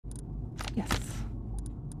Yes.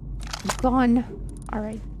 Gone.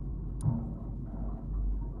 Alright.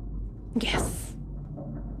 Yes.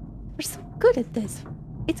 We're so good at this.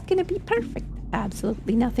 It's gonna be perfect.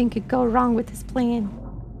 Absolutely nothing could go wrong with this plan.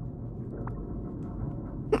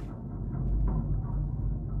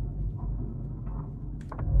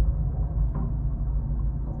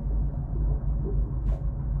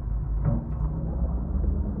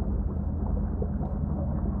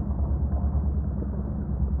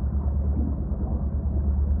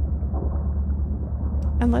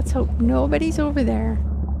 And let's hope nobody's over there.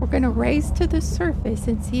 We're gonna race to the surface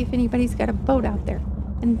and see if anybody's got a boat out there.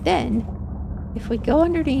 And then, if we go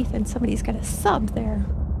underneath and somebody's got a sub there,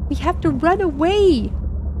 we have to run away.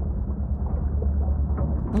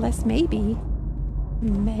 Unless maybe,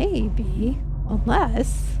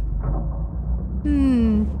 unless,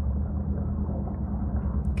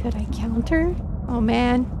 could I counter? Oh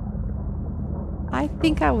man, I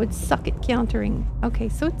think I would suck at countering. Okay,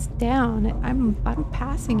 so it's down. I'm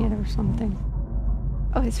passing it or something.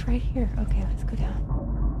 Oh, it's right here. Okay, let's go down.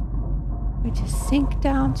 We just sink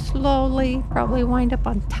down slowly, probably wind up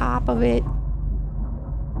on top of it.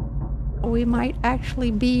 Or we might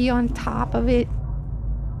actually be on top of it.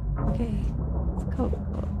 Okay, let's go.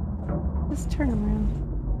 Let's turn around.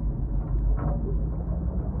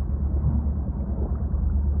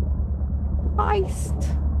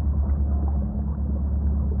 Heist.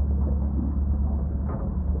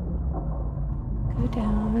 Go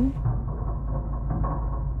down.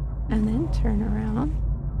 And then turn around.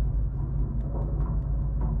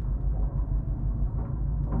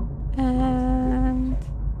 And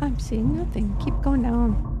I'm seeing nothing. Keep going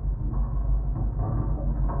down.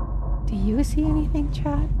 Do you see anything,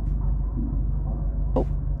 Chad? Oh,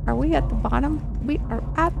 are we at the bottom? We are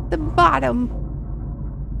at the bottom.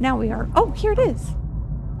 Now we are. Oh, here it is.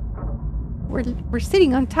 We're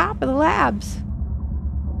sitting on top of the labs.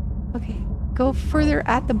 Okay, go further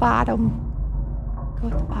at the bottom. Go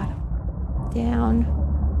at the bottom. Down.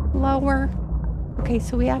 Lower. Okay,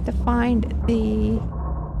 so we have to find the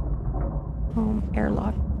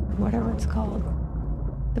airlock, or whatever it's called.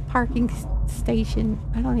 The parking station.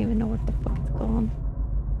 I don't even know what the fuck it's called.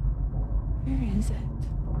 Where is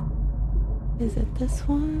it? Is it this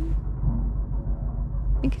one?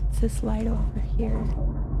 I think it's this light over here.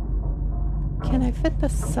 Can I fit the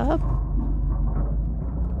sub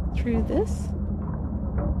through this?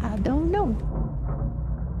 I don't know.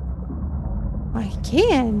 I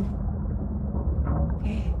can.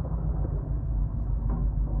 Okay.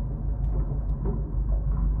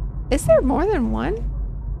 Is there more than one?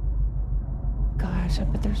 Gosh, I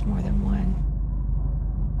bet there's more than one.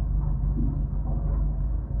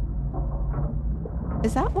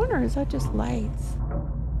 Is that one or is that just lights?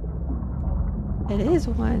 It is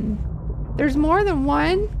one. There's more than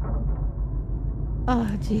one? Oh,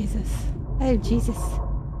 Jesus. Oh, Jesus.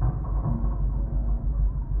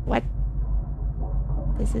 What?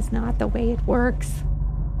 This is not the way it works.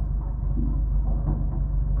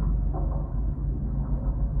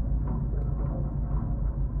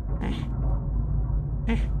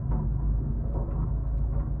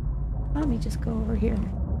 Let me just go over here.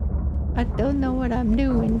 I don't know what I'm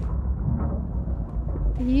doing.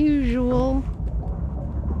 The usual.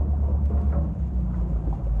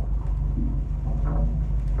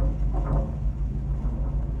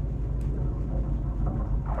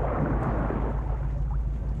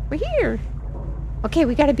 We're here. Okay,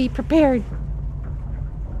 we gotta be prepared.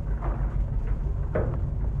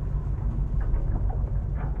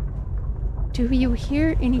 Do you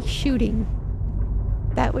hear any shooting?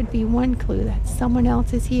 That would be one clue that someone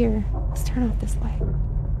else is here. Let's turn off this light.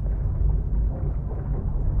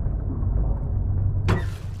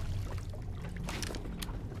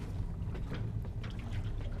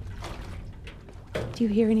 Do you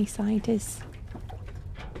hear any scientists?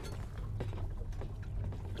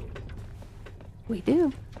 We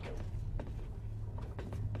do.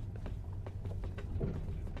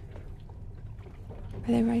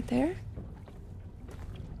 Are they right there?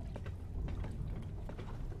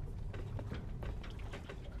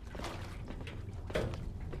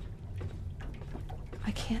 I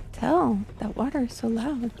can't tell. That water is so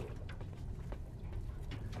loud.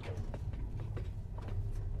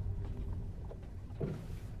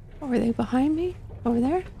 Are they behind me? Over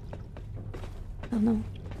there? I don't know.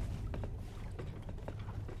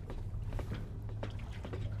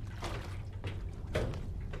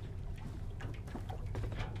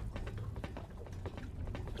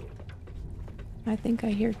 I think I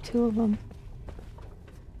hear two of them.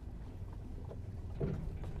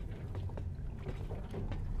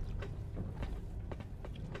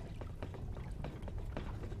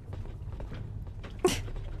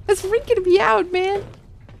 It's freaking me out, man.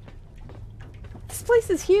 This place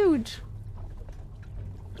is huge.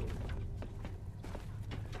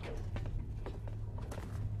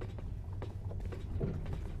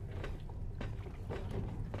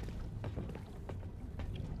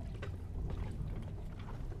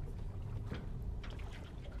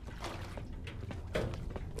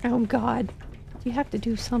 Oh God, you have to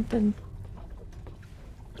do something.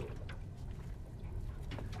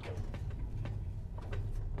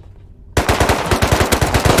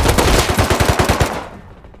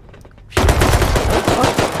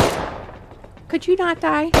 Could you not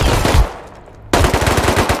die?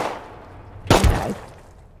 I died.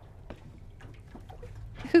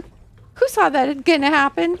 Who saw that gonna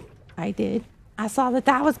happen? I did. I saw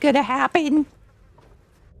that was gonna happen.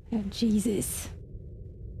 Oh, Jesus.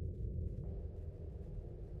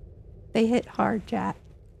 They hit hard, chat.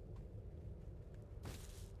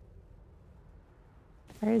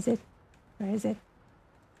 Where is it? Where is it?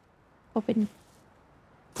 Open.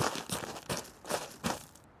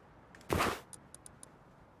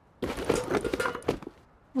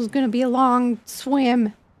 It was gonna be a long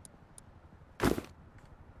swim.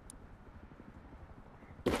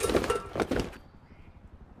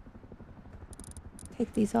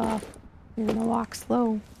 Take these off. You're gonna walk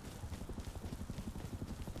slow.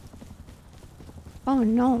 Oh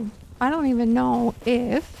no. I don't even know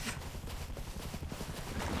if...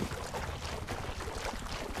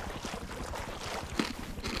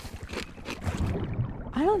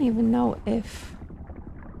 I don't even know if...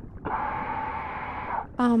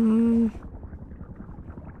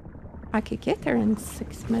 I could get there in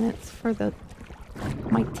 6 minutes for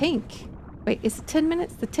my tank. Wait, is it 10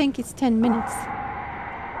 minutes? The tank is 10 minutes.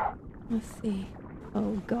 Let's see.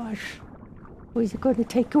 Oh gosh. Oh, is it going to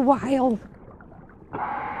take a while?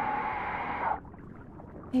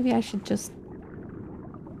 Maybe I should just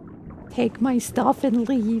take my stuff and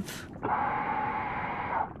leave.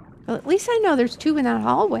 Well, at least I know there's 2 in that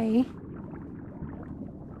hallway.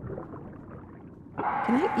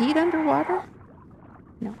 Can I eat underwater?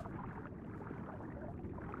 No.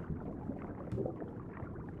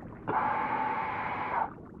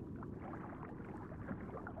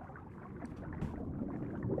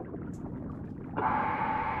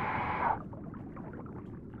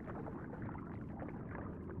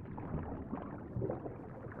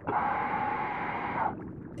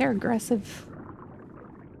 They're aggressive.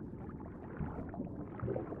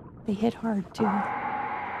 They hit hard too.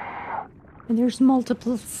 And there's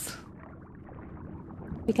multiples.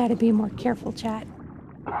 We gotta be more careful, chat.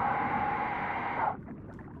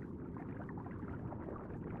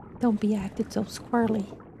 Don't be acting so squirrely.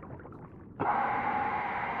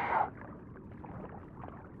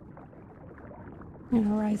 I'm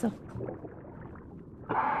gonna rise up.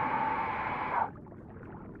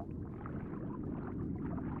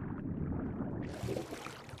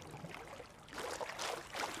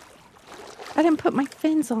 I didn't put my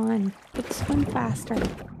fins on. It'd swim faster.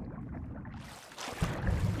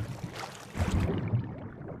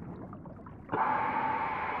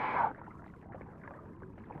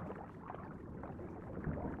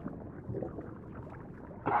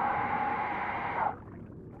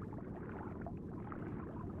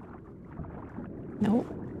 Nope.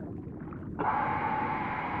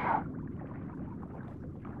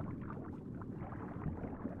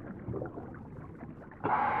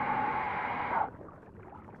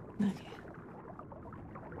 Okay.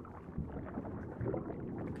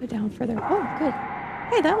 Go down further. Oh, good.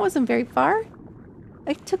 Hey, that wasn't very far.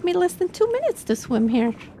 It took me less than 2 minutes to swim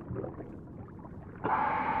here.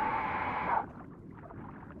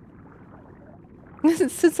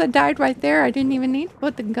 Since I died right there, I didn't even need to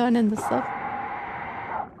put the gun in the stuff.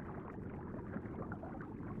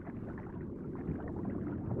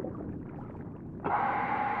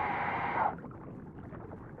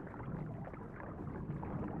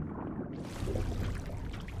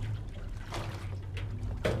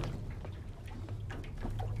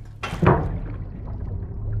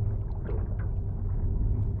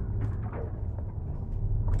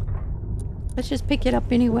 Let's just pick it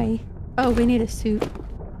up anyway. Oh, we need a suit.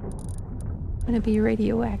 Gonna be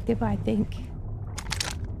radioactive, I think.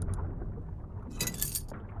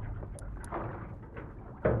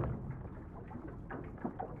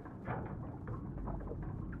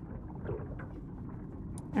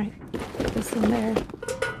 Alright, put this in there.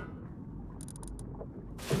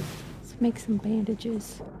 Let's make some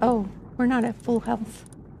bandages. Oh, we're not at full health.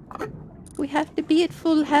 We have to be at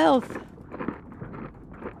full health.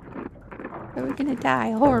 Or we're gonna die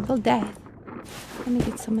a horrible death. Let me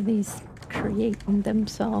get some of these creating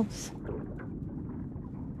themselves.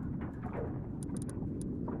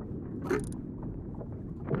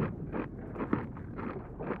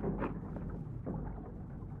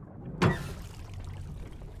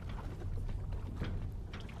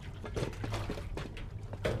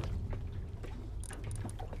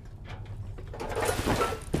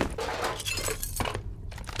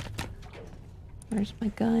 Where's my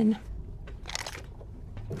gun?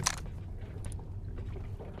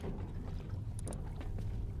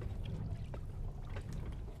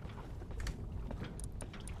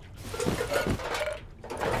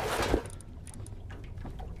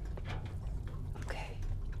 Okay.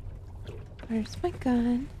 Where's my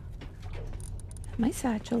gun? My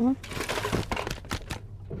satchel.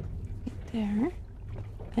 Right there.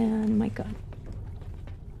 And my gun.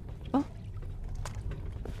 Oh.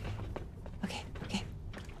 Okay, okay.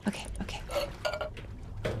 Okay, okay.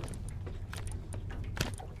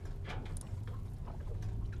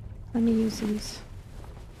 Let me use these.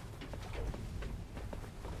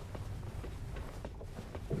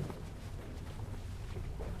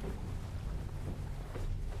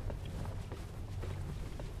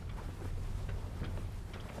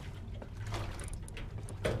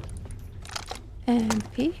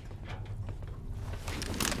 And P.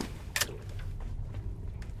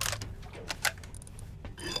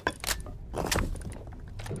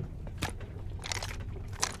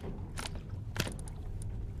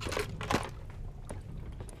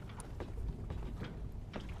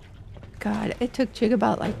 God, it took Jig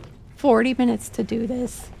about like 40 minutes to do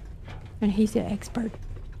this. And he's an expert.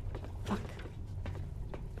 Fuck.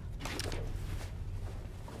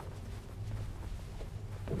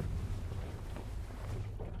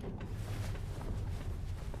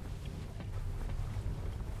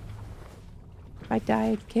 If I die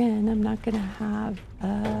again, I'm not gonna have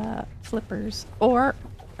flippers or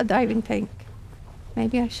a diving tank.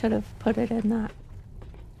 Maybe I should have put it in that.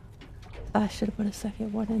 I should have put a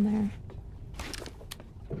second one in there.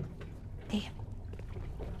 Damn.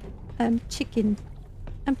 I'm chicken.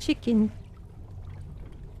 I'm chicken.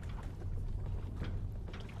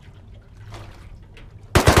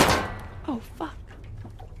 Oh, fuck.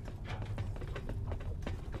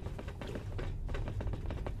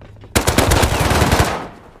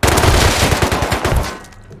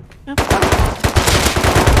 Oh, fuck.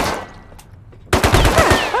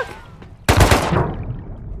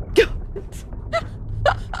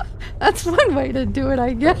 That's one way to do it,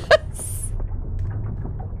 I guess.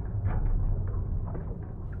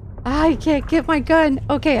 I can't get my gun.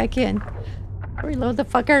 Okay, I can. Reload the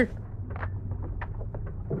fucker.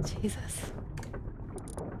 Jesus.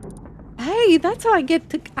 Hey, that's how I get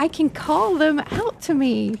to... I can call them out to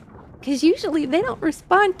me. Because usually they don't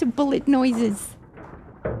respond to bullet noises.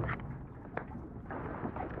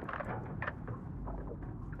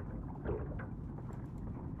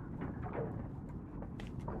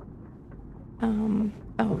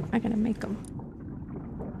 Oh, I gotta make them.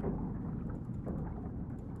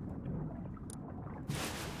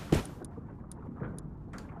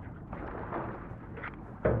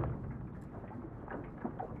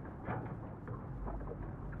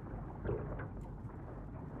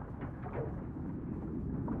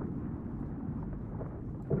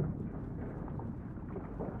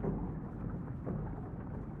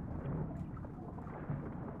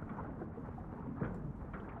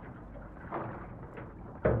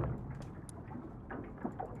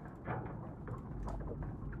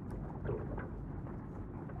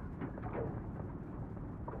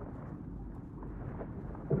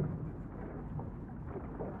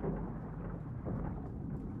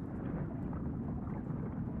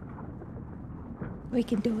 We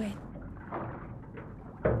can do it.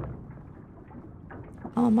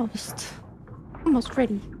 Almost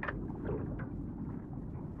ready.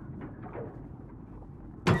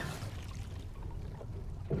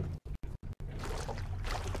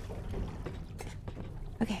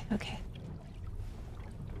 Okay, okay.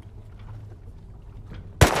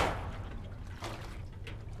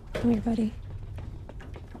 Come here, buddy.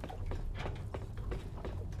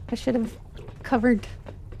 I should have covered.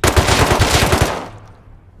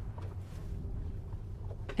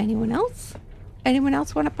 Anyone else? Anyone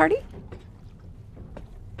else want to party?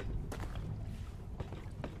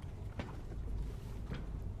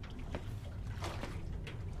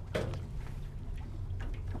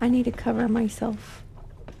 I need to cover myself.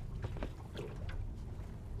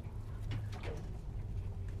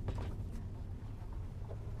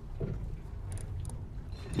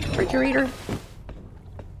 Refrigerator.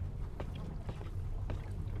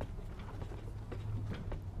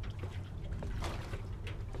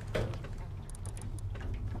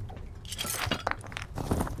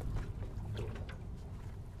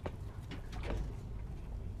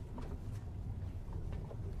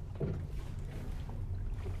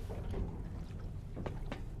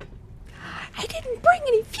 I didn't bring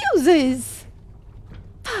any fuses!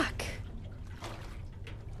 Fuck.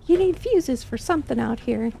 You need fuses for something out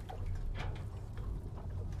here.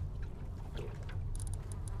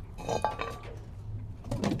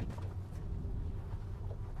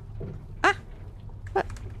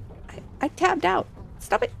 tabbed out.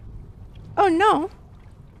 Stop it. Oh, no.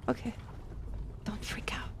 Okay. Don't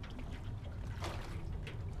freak out.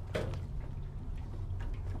 At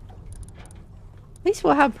least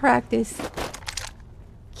we'll have practice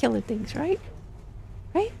killing things, right?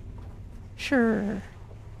 Right? Sure.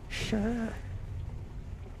 Sure.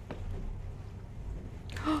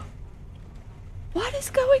 What is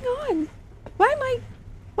going on? Why am I...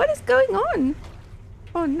 What is going on?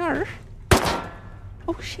 Oh, no.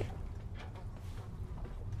 Oh, shit.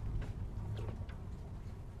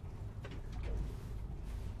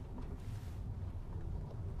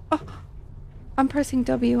 Oh, I'm pressing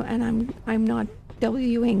W and I'm not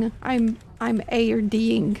Wing. I'm A or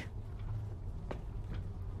D'ing.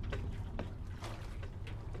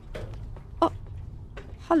 Oh,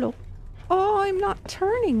 hello. Oh, I'm not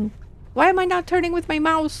turning. Why am I not turning with my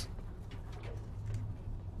mouse?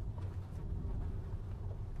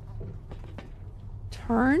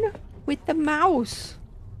 Turn with the mouse.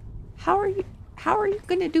 How are you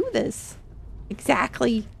gonna do this?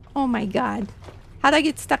 Exactly. Oh my god. How'd I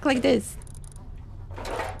get stuck like this?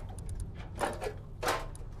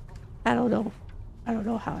 I don't know. I don't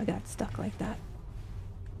know how I got stuck like that.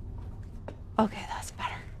 Okay, that's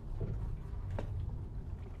better.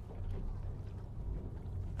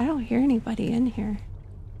 I don't hear anybody in here.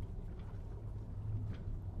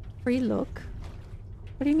 Free look?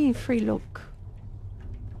 What do you mean free look?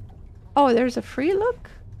 Oh, there's a free look?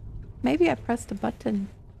 Maybe I pressed a button.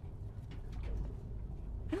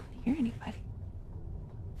 I don't hear anybody.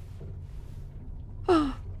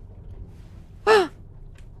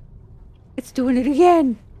 It's doing it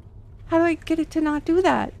again. How do I get it to not do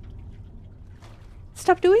that?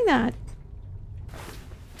 Stop doing that.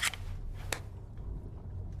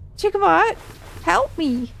 Chickabot, help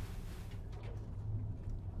me.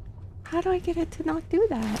 How do I get it to not do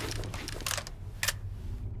that?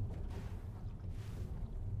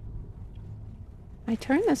 I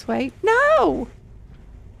turn this way. No!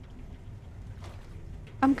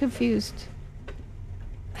 I'm confused.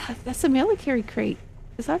 That's a military crate.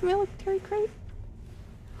 Is that a military crate?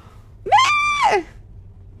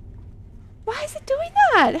 Why is it doing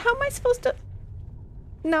that? How am I supposed to...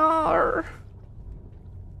 No.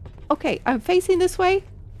 Okay, I'm facing this way.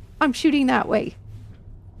 I'm shooting that way.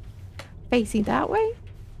 Facing that way.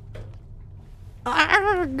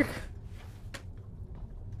 Arrgh.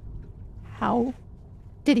 How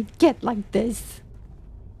did it get like this?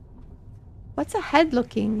 What's a head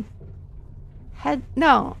looking? Head?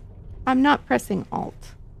 No, I'm not pressing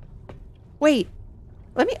Alt. Wait,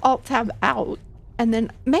 let me Alt tab out. And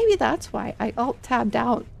then maybe that's why I Alt tabbed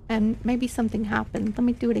out and maybe something happened. Let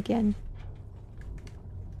me do it again.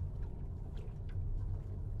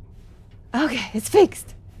 Okay, it's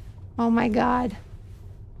fixed. Oh my god.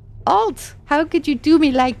 Alt, how could you do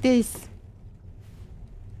me like this?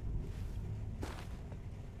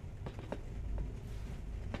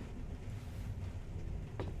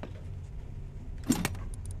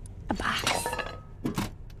 A box.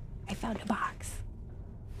 I found a box.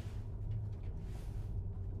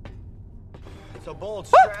 It's a bold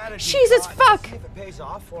strategy. Jesus fuck! See if it pays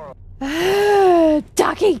off for him.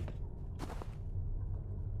 Ducky!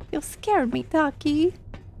 You scared me, Ducky.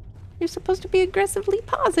 You're supposed to be aggressively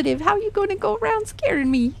positive. How are you going to go around scaring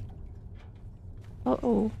me?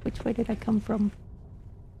 Uh-oh. Which way did I come from?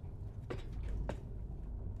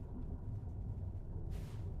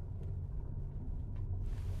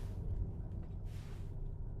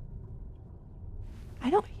 I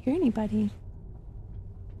don't hear anybody.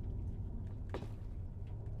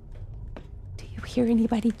 Do you hear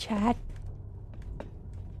anybody, chat?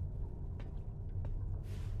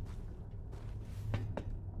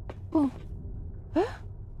 Oh. Huh?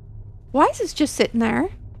 Why is this just sitting there?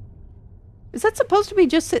 Is that supposed to be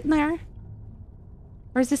just sitting there?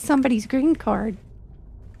 Or is this somebody's green card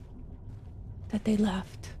that they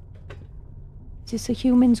left? Is this a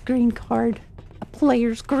human's green card? A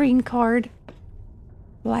player's green card?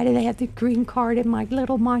 Why do they have the green card in my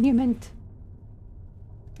little monument?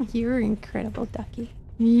 You're incredible, Ducky.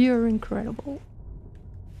 You're incredible.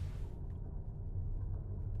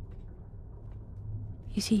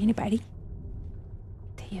 You see anybody?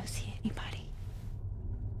 Do you see anybody?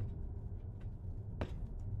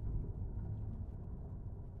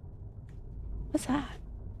 What's that?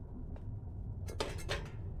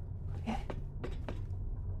 Okay.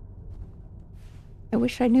 I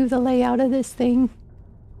wish I knew the layout of this thing.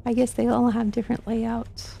 I guess they all have different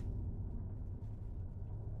layouts.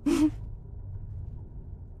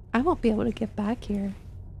 I won't be able to get back here.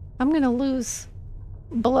 I'm gonna lose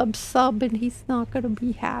Blub Sub and he's not gonna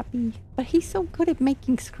be happy. But he's so good at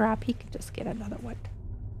making scrap, he could just get another one.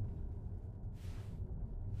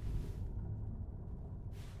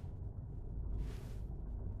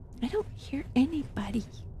 I don't hear anybody.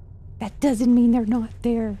 That doesn't mean they're not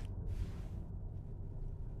there.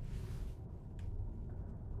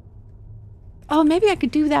 Oh, maybe I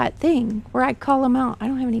could do that thing where I call them out. I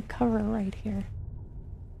don't have any cover right here.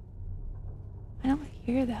 I don't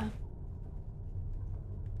hear them.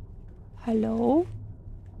 Hello?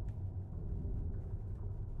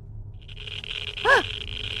 Ah!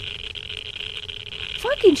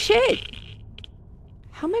 Fucking shit!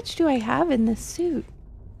 How much do I have in this suit?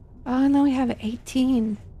 Oh, no, we have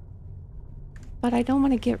 18. But I don't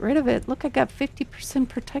want to get rid of it. Look, I got 50%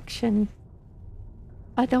 protection.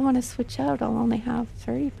 I don't want to switch out. I'll only have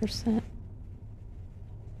 30%.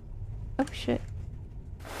 Oh, shit.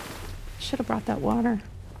 Should have brought that water.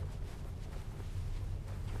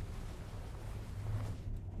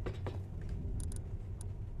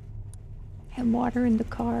 And water in the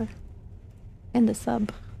car. In the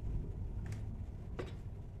sub.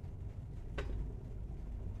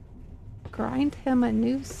 Grind him a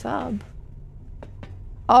new sub.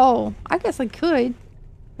 Oh, I guess I could.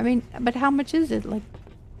 I mean, but how much is it? Like,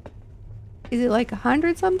 is it like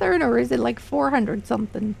 100 something or is it like 400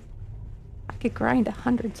 something? I could grind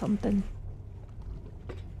 100 something.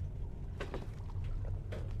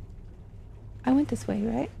 I went this way,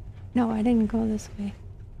 right? No, I didn't go this way.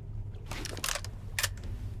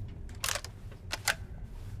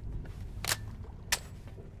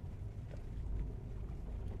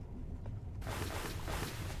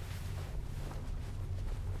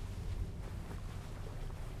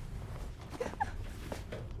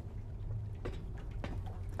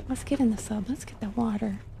 Let's get in the sub. Let's get the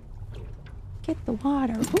water. Get the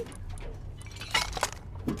water. Ooh.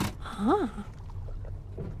 Huh.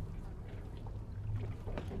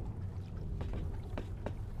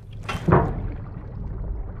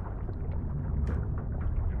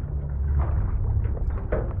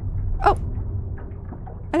 Oh!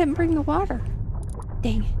 I didn't bring the water.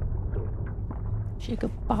 Dang it.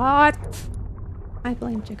 Jigabot. I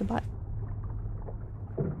blame Jigabot.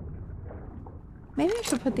 Maybe I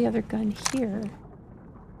should put the other gun here.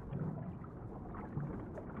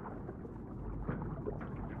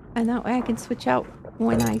 And that way I can switch out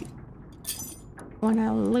when I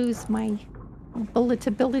lose my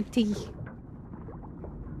bulletability.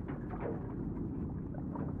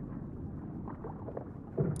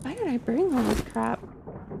 Why did I bring all this crap?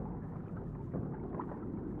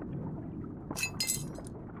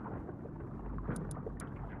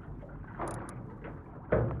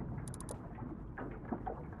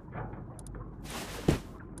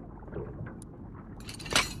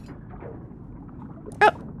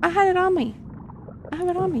 I had it on me. I have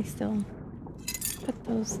it on me still. Put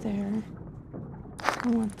those there. I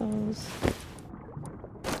want those.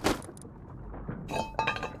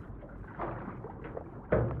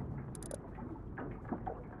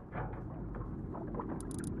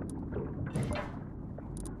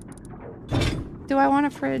 Do I want a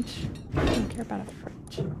fridge? I don't care about a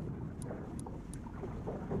fridge.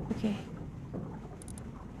 Okay.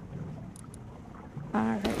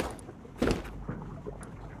 Alright.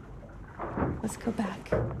 Let's go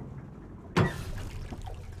back.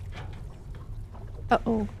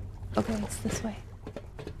 Uh-oh. Okay, it's this way.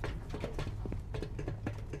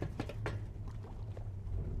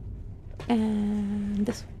 And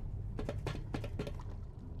this way.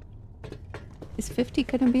 Is 50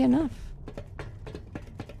 gonna be enough?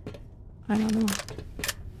 I don't know.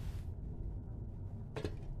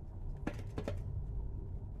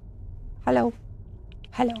 Hello.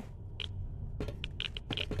 Hello.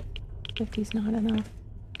 50's not enough.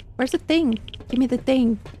 Where's the thing? Give me the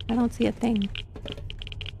thing. I don't see a thing.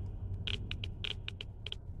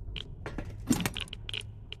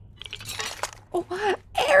 Oh,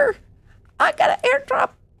 air! I got an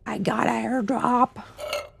airdrop! I got an airdrop!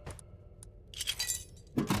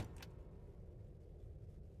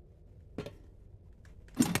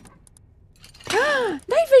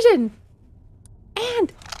 Night vision!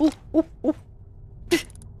 And... Oh, oh, oh.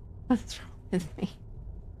 What's wrong with me?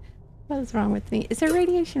 What is wrong with me? Is there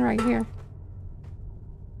radiation right here?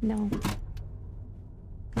 No.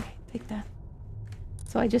 Okay, take that.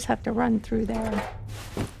 So I just have to run through there.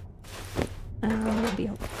 It'll be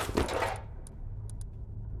okay.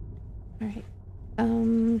 Alright.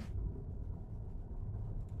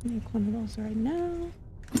 Make one of those right now.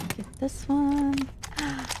 Get this one.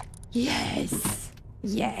 Yes!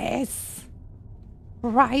 Yes!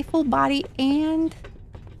 Rifle body and...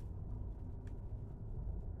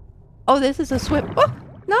 Oh, this is a swim. Oh,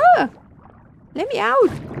 no! Let me out!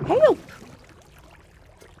 Help!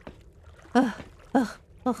 Ugh, ugh,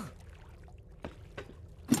 ugh.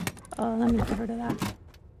 Oh, let me get rid of that.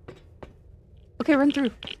 Okay, run through.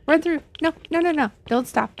 Run through. No, no, no, no. Don't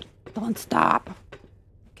stop. Don't stop.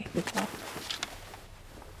 Okay, good job.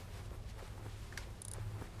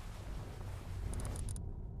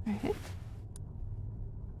 Alright.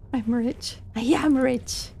 I'm rich. I am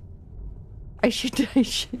rich. I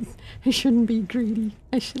shouldn't be greedy.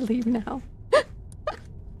 I should leave now. I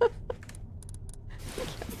can't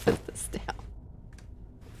put this down.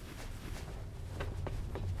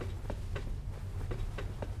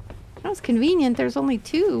 That was convenient. There's only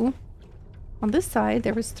 2. On this side,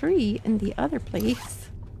 there was 3 in the other place.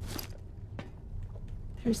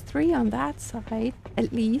 There's 3 on that side,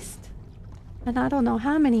 at least. And I don't know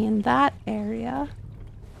how many in that area.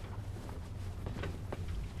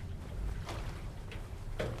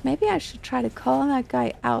 Maybe I should try to call that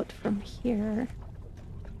guy out from here.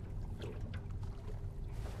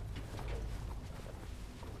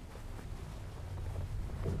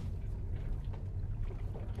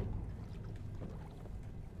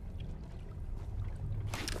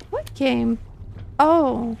 What game?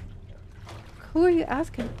 Oh. Who are you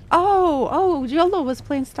asking? Oh, Jolo was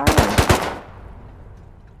playing Star Wars.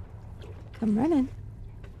 Come running.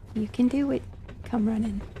 You can do it. Come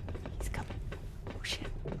running. He's coming. Oh shit.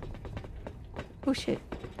 Oh shit.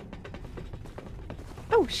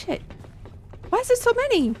 Oh shit. Why is there so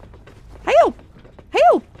many? Help!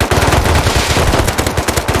 Help!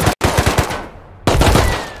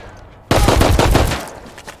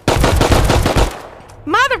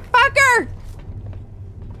 Motherfucker!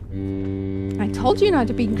 I told you not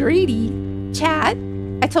to be greedy. Chat.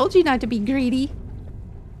 I told you not to be greedy.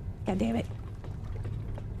 God damn it.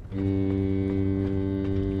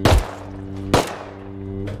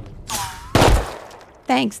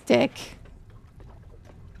 Thanks, Dick.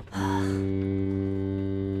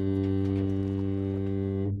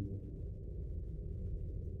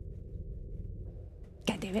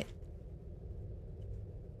 God damn it.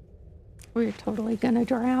 We're totally gonna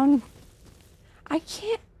drown. I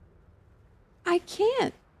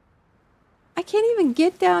can't even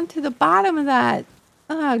get down to the bottom of that.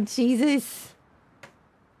 Oh, Jesus.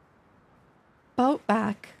 Boat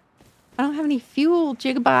back. I don't have any fuel,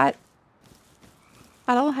 Jigabot.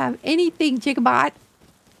 I don't have anything, Jigabot.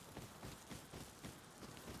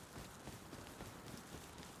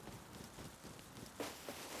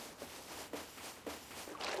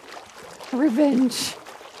 Revenge.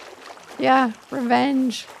 Yeah,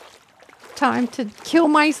 revenge. Time to kill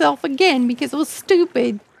myself again because it was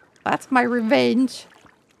stupid. That's my revenge.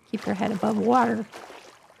 Keep your head above water.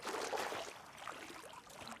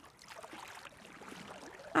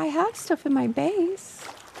 I have stuff in my base.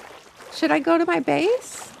 Should I go to my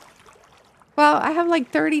base? Well, I have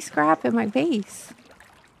like 30 scrap in my base.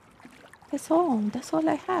 That's all. That's all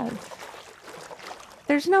I have.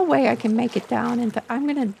 There's no way I can make it down into... I'm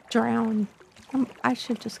gonna drown. I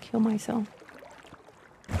should just kill myself.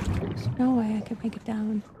 There's no way I can make it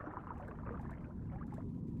down.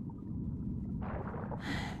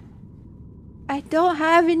 I don't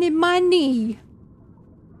have any money.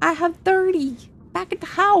 I have 30. Back at the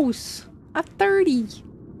house. I have 30.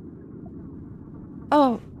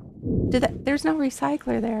 Oh. There's no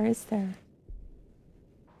recycler there, is there?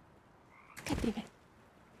 God damn it.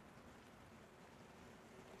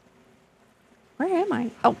 Where am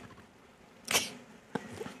I? Oh.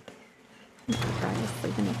 I'm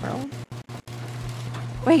sleep in the world.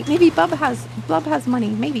 Wait, maybe Blub has money.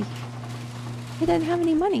 Maybe. He didn't have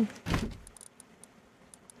any money.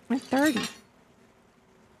 I'm 30.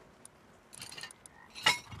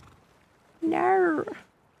 No.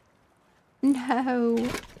 No.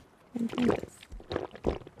 I'm doing this.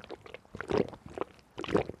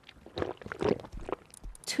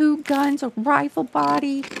 2 guns, a rifle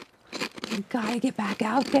body. You gotta get back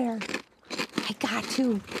out there. I got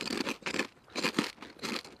to.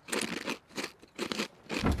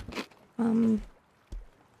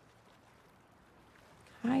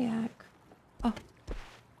 Kayak. Oh.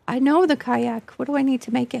 I know the kayak. What do I need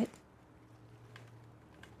to make it?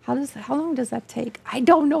 How long does that take? I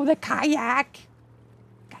don't know the kayak.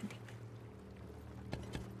 God damn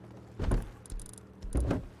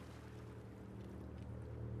it.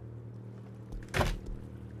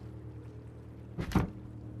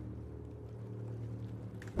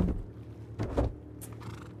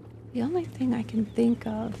 The only thing I can think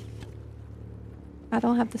of, I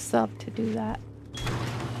don't have the sub to do that.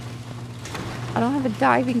 I don't have a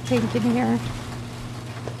diving tank in here.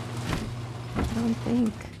 I don't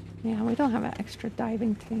think. Yeah, we don't have an extra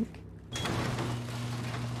diving tank.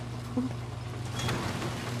 Ooh.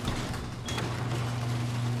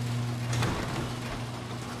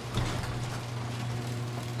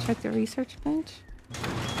 Check the research bench.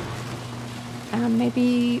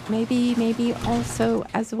 Maybe also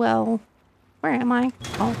as well. Where am I?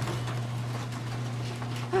 Oh.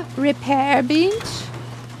 Repair bench?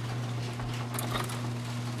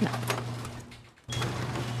 No.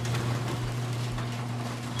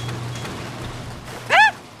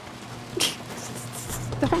 Ah!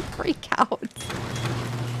 Don't freak out.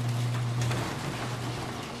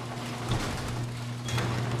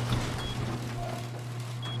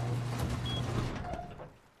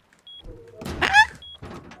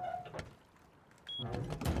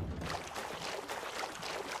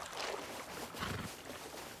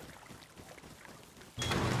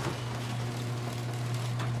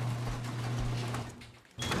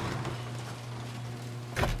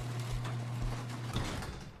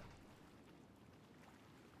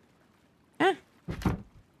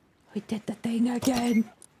 We did the thing again.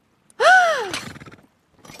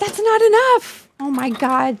 That's not enough. Oh my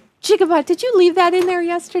god. Jigabot, did you leave that in there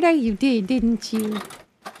yesterday? You did, didn't you?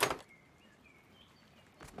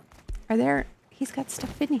 Are there... He's got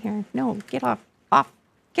stuff in here. No, get off. Off.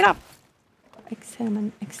 Get off.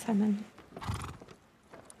 Examine. Examine.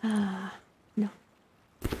 No.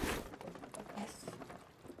 Yes.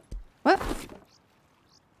 What?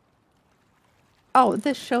 Oh,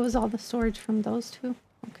 this shows all the storage from those two?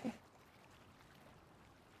 Okay.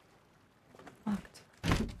 Locked.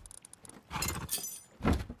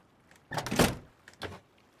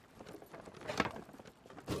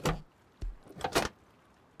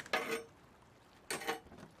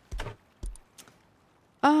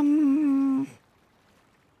 Oh,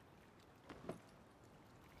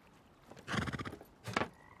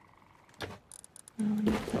 let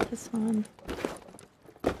me put this on.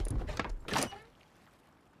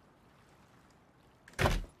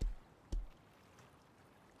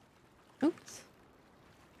 Oops.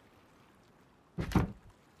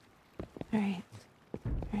 Alright.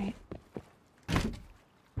 Alright.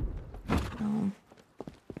 Oh.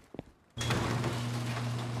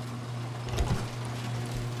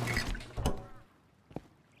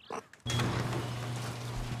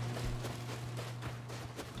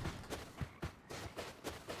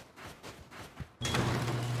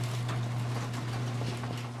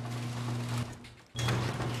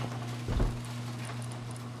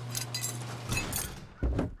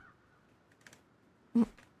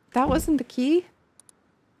 That wasn't the key?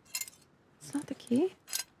 It's not the key?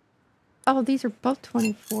 Oh, these are both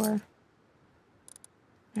 24.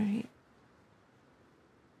 Alright.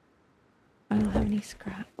 I don't have any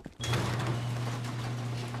scrap.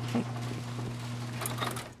 Okay.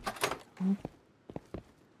 Oh.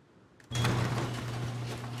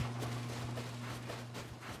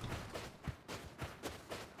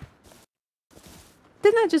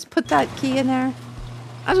 Didn't I just put that key in there?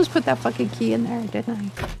 I just put that fucking key in there, didn't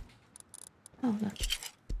I? Oh, look.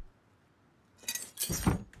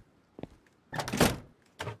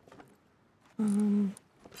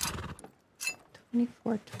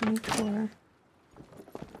 24, 24.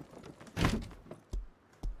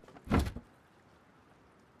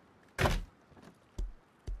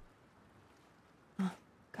 Oh,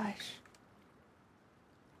 gosh.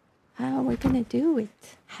 How are we gonna do it?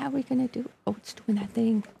 How are we gonna do it? Oh, it's doing that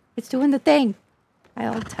thing. It's doing the thing. I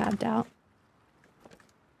all tabbed out.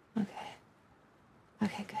 Okay.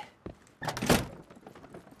 Okay, good.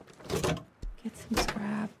 Get some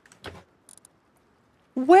scrap.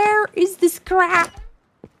 Where is the scrap?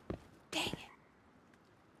 Dang it.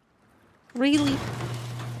 Really?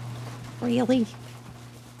 Really?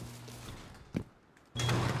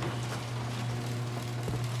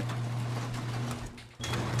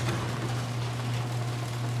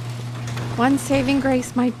 One saving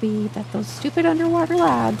grace might be that those stupid underwater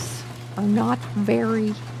labs are not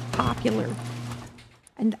very popular.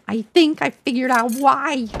 And I think I figured out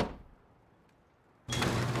why.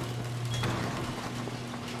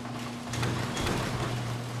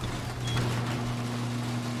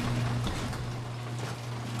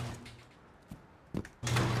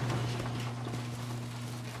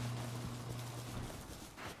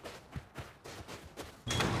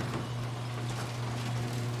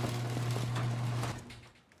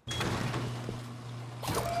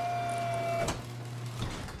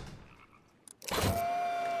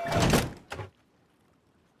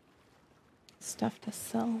 Stuff to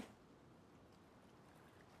sell.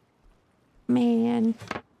 Man,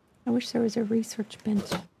 I wish there was a research bench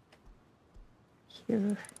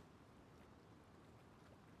here.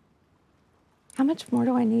 How much more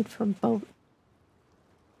do I need for a boat?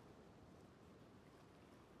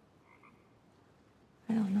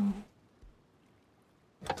 I don't know.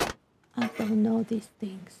 I don't know these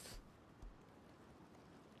things.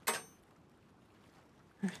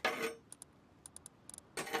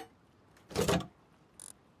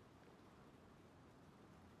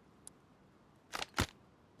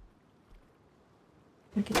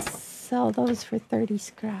 I could sell those for 30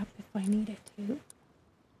 scrap if I needed to.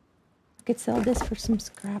 I could sell this for some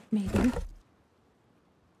scrap, maybe.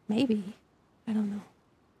 Maybe. I don't know.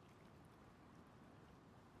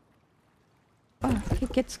 Oh, I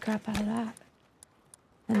could get scrap out of that.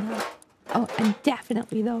 And that. Oh, and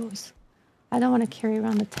definitely those. I don't want to carry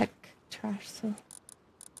around the tech trash, so...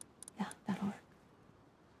 yeah, that'll work.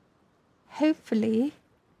 Hopefully...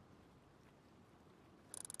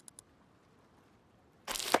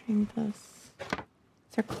 bring this...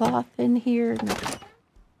 is there cloth in here? No.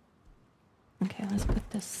 Okay, let's put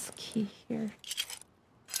this key here.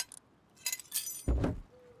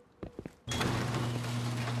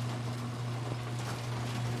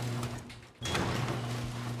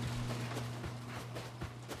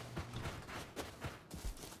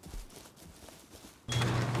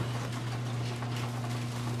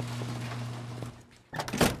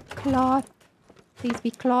 Cloth. Please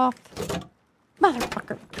be cloth.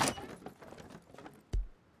 Motherfucker.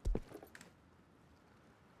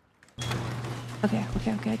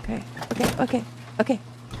 Okay.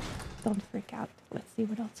 Don't freak out. Let's see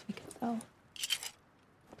what else we can sell.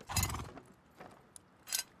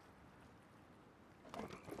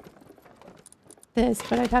 This,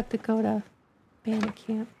 but I'd have to go to bandit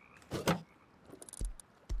camp.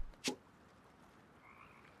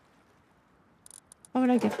 What would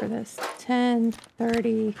I get for this? 10,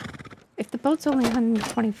 30. If the boat's only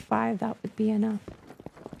 125, that would be enough.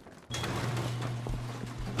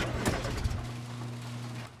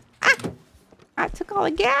 Ah! I took all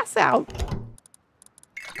the gas out.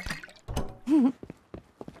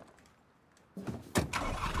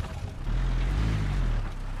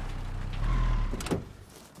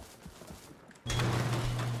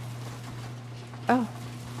 Oh.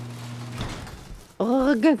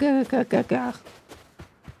 Oh, go.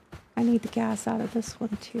 I need the gas out of this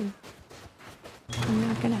one too. I'm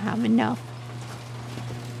not gonna have enough.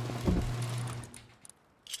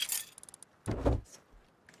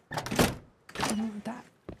 I don't want that.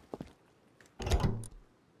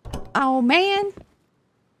 Oh man!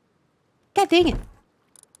 God dang it!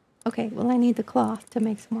 Okay, well I need the cloth to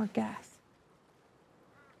make some more gas.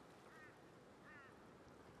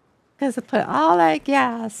 Because I put all that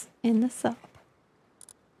gas in the sub.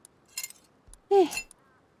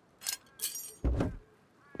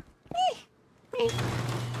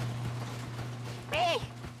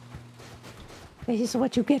 This is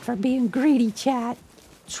what you get for being greedy, chat.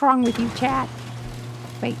 What's wrong with you, chat?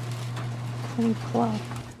 Wait. I need cloth.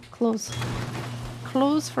 Clothes.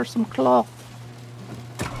 Clothes for some cloth.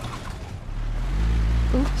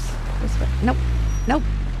 Oops. This way. Nope. Nope.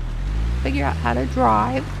 Figure out how to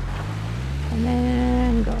drive. And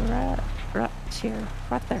then go right here.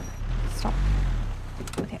 Right there. Stop.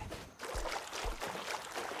 Okay.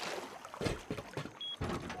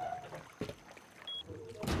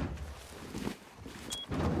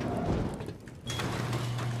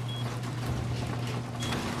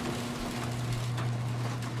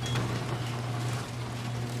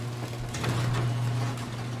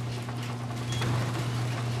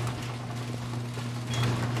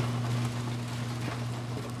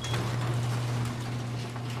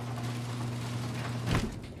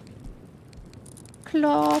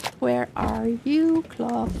 Cloth, where are you,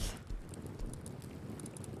 cloth?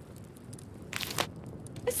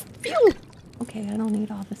 It's fuel! Okay, I don't need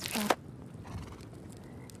all this crap.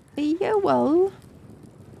 Fuel.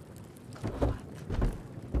 Cloth.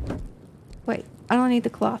 Wait, I don't need the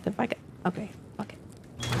cloth if I get... okay, fuck it.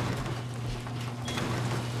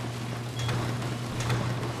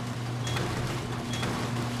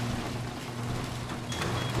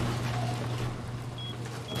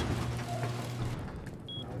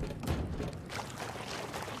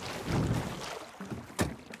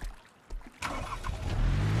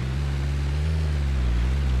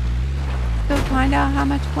 Find out how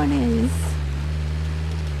much one is.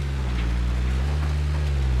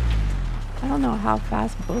 I don't know how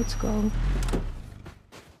fast boats go.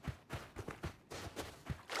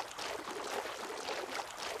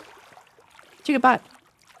 Jigabot,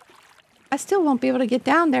 I still won't be able to get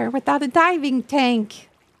down there without a diving tank.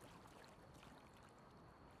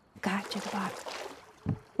 God, Jigabot,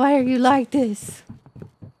 why are you like this?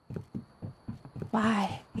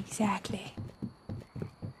 Why exactly?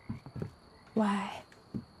 Why?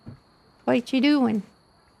 What you doing?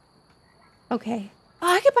 Okay.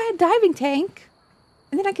 Oh, I could buy a diving tank.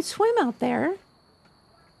 And then I could swim out there.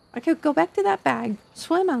 I could go back to that bag.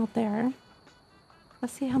 Swim out there.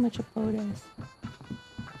 Let's see how much a boat is.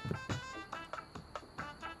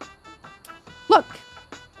 Look!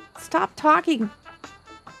 Stop talking.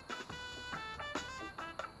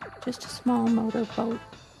 Just a small motor boat.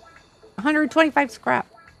 125 scrap.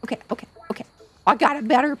 Okay, okay, okay. I got a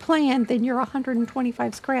better plan than your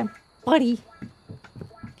 125 scrap, buddy.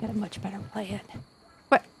 Got a much better plan.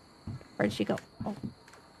 What? Where'd she go? Oh.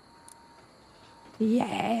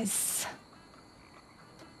 Yes.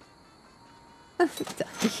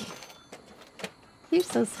 Ducky. You're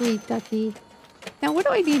so sweet, Ducky. Now, what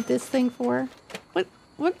do I need this thing for?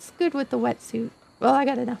 What's good with the wetsuit? Well, I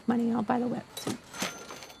got enough money. I'll buy the wetsuit.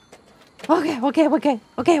 Okay.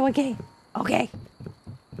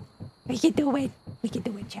 We can do it. We can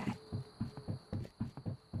do it, Chad.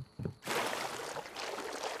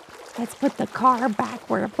 Let's put the car back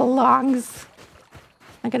where it belongs.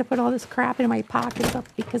 I gotta put all this crap in my pockets up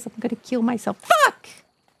because I'm gonna kill myself. Fuck!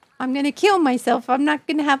 I'm gonna kill myself. I'm not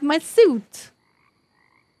gonna have my suit.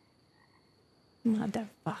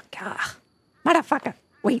 Motherfucker.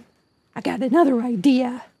 Wait, I got another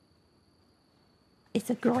idea. It's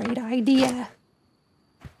a great idea.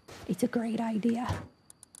 It's a great idea.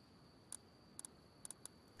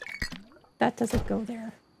 That doesn't go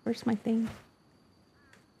there. Where's my thing?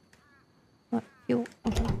 What? Fuel?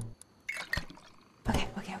 Okay.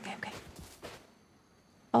 Okay.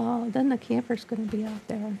 Oh, then the camper's gonna be out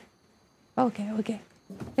there. Okay.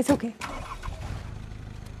 It's okay.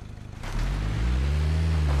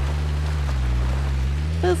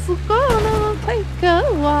 This is gonna take a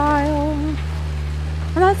while.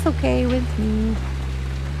 Well, that's okay with me.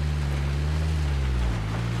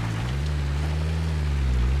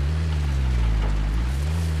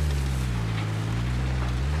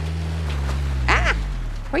 Ah!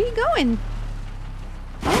 Where are you going?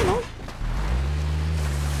 I don't know.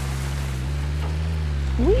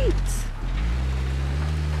 Wait.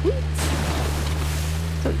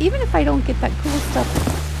 So even if I don't get that cool stuff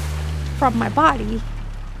from my body,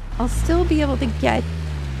 I'll still be able to get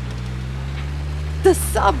the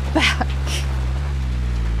sub back.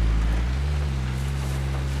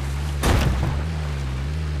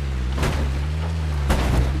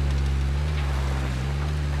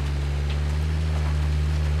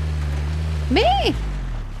 Me?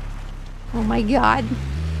 Oh my god.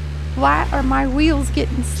 Why are my wheels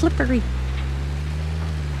getting slippery?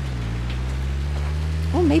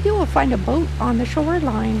 Oh, maybe we'll find a boat on the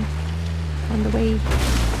shoreline on the way.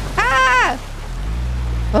 Ah!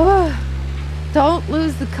 Oh, don't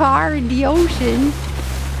lose the car in the ocean.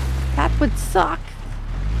 That would suck.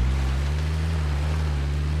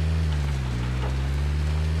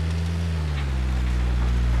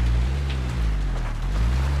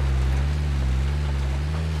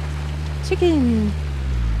 Chicken.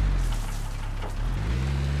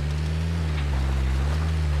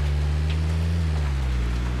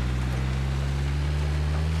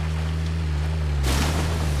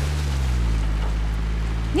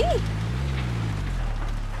 Neat.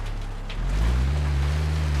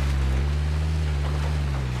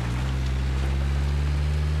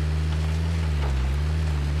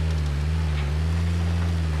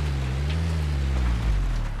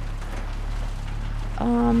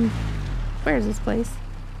 Where's this place?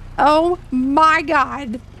 Oh my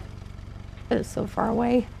god! That is so far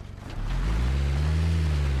away.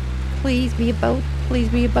 Please be a boat. Please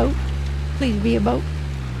be a boat. Please be a boat.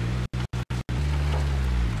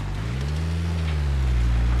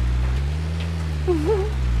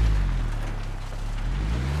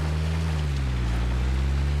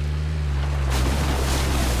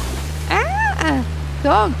 Ah!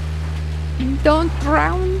 Don't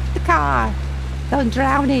drown the car. Don't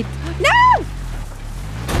drown it. No!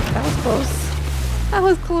 That was close. That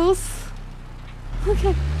was close.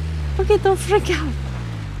 Okay. Okay, don't freak out.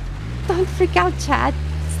 Don't freak out, Chad.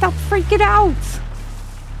 Stop freaking out.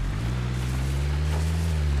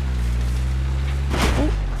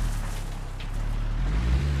 Oh.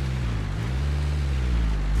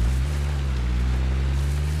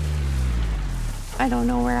 I don't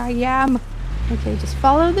know where I am. Okay, just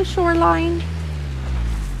follow the shoreline.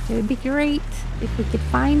 It would be great if we could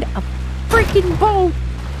find a freaking boat.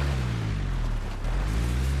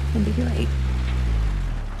 It'd be great.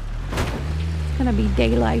 It's gonna be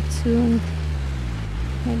daylight soon.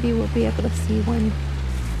 Maybe we'll be able to see one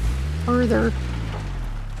further.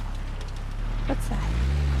 What's that?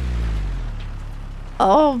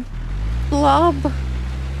 Oh, Blub.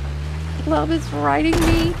 Blub is riding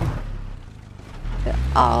me.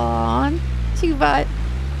 Aww, too bad.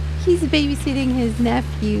 He's babysitting his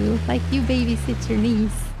nephew, like you babysit your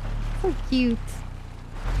niece. So cute.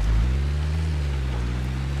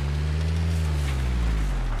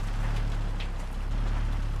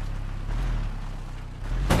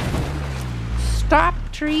 Stop,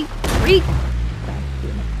 tree. Tree!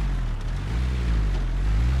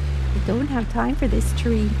 I don't have time for this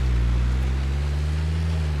tree.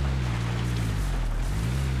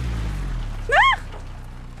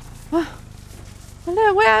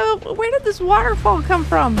 Where did this waterfall come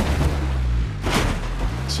from?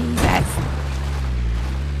 Jesus.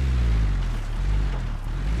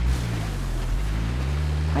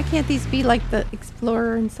 Why can't these be like the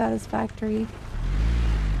Explorer and Satisfactory?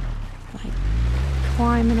 Like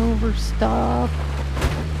climbing over stuff.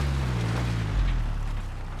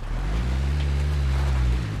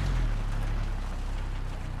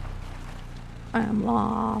 I am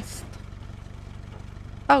lost.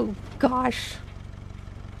 Oh gosh.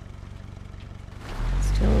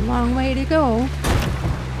 Still a long way to go.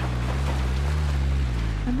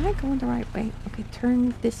 Am I going the right way? Okay,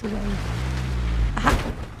 turn this way.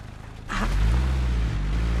 Aha. Aha.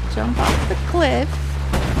 Jump off the cliff.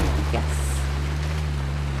 Yes.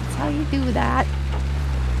 That's how you do that.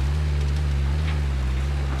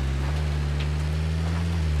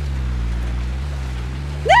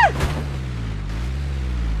 No!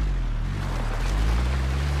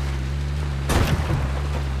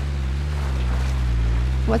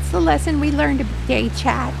 What's the lesson we learned today,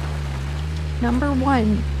 chat? Number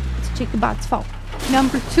 1, it's Jacobot's fault.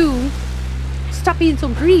 Number 2, stop being so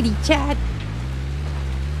greedy, chat.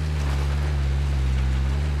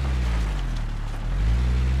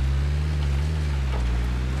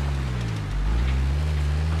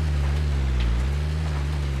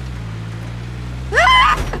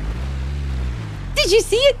 Ah! Did you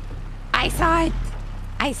see it? I saw it.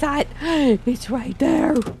 I saw it. It's right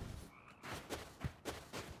there.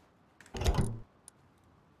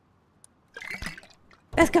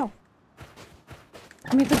 Let's go.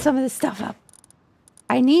 Let me put some of this stuff up.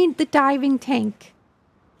 I need the diving tank.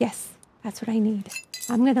 Yes, that's what I need.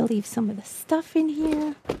 I'm going to leave some of the stuff in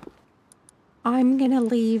here. I'm going to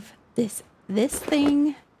leave this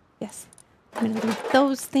thing. Yes, I'm going to leave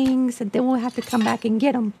those things, and then we'll have to come back and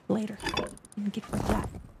get them later. And get rid of that.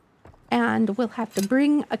 And we'll have to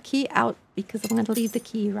bring a key out because I'm going to leave the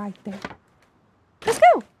key right there. Let's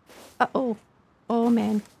go. Uh-oh. Oh,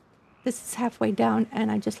 man. This is halfway down,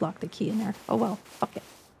 and I just locked the key in there. Oh, well. Okay.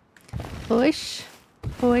 Push.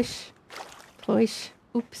 Push. Push.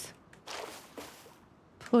 Oops.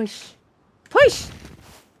 Push. Push!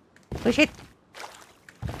 Push it.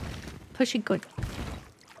 Push it good.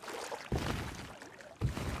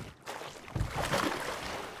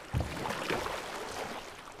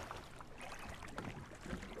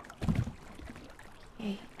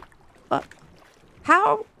 Okay. But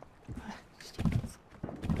how?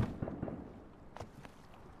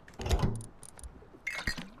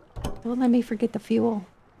 Don't let me forget the fuel.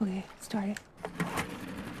 Okay, start it.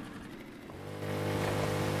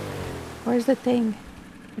 Where's the thing?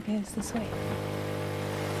 Okay, it's this way.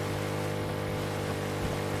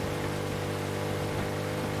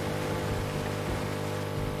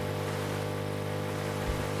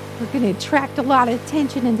 We're gonna attract a lot of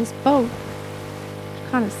attention in this boat.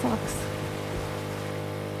 Kind of sucks.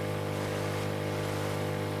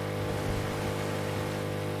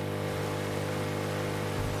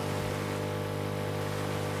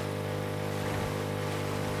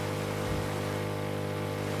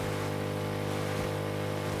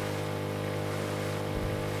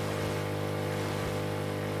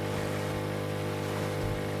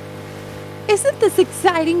 Isn't this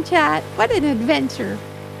exciting, chat? What an adventure.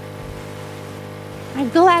 I'm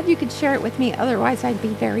glad you could share it with me, otherwise I'd be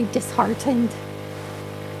very disheartened.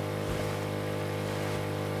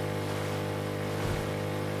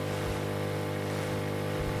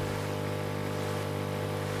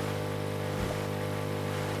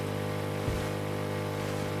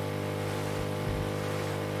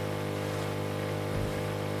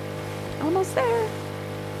 Almost there.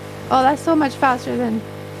 Oh, that's so much faster than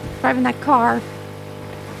driving that car.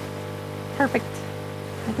 Perfect.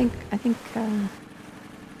 I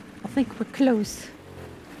think we're close.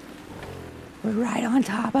 We're right on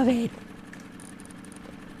top of it.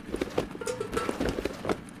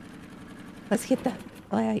 Let's get the...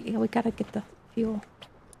 yeah, we gotta get the fuel.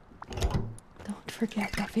 Don't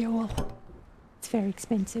forget the fuel. It's very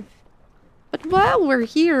expensive. But while we're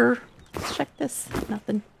here, let's check this.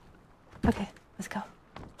 Nothing. Okay, let's go.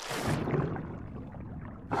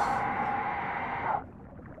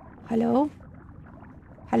 Hello?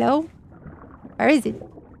 Hello? Where is it?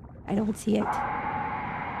 I don't see it.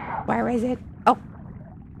 Where is it? Oh.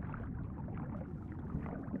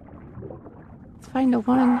 Let's find the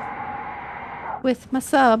one with my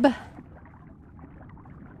sub.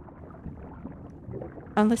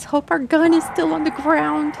 And let's hope our gun is still on the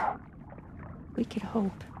ground. We could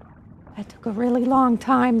hope. That took a really long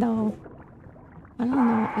time, though. I don't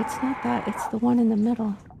know. It's not that. It's the one in the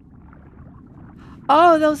middle.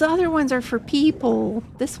 Oh, those other ones are for people.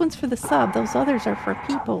 This one's for the sub. Those others are for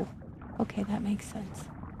people. Okay, that makes sense.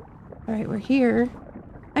 All right, we're here.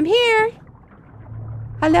 I'm here.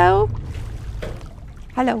 Hello?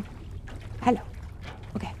 Hello. Hello.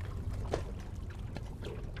 Okay.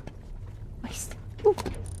 Nice. Ooh.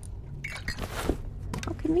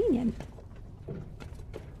 How convenient.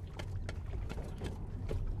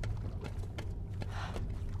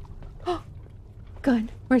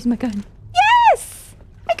 Gun. Where's my gun? Yes!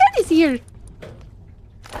 My gun is here.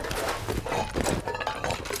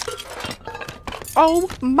 Oh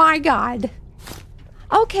my god.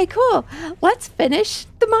 Okay, cool. Let's finish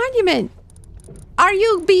the monument. Are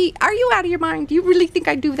you out of your mind? Do you really think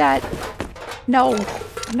I'd do that? No,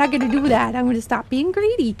 I'm not gonna do that. I'm gonna stop being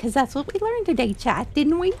greedy because that's what we learned today, chat,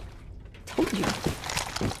 didn't we? Told you.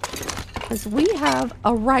 Because we have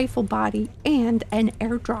a rifle body and an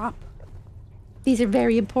airdrop. These are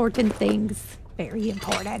very important things. Very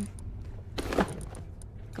important.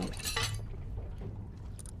 Go.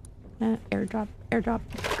 Airdrop.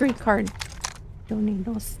 Green card. Don't need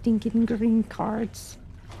no stinking green cards.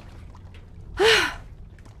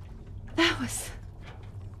 That was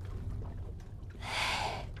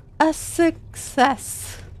a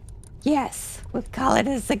success. Yes, we'll call it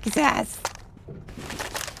a success.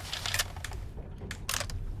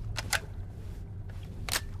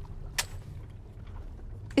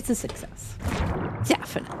 It's a success.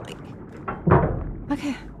 Definitely.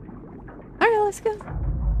 Okay. Alright, let's go.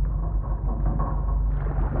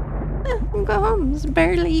 Go home. It's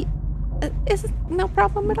barely... it's no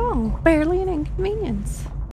problem at all. Barely an inconvenience.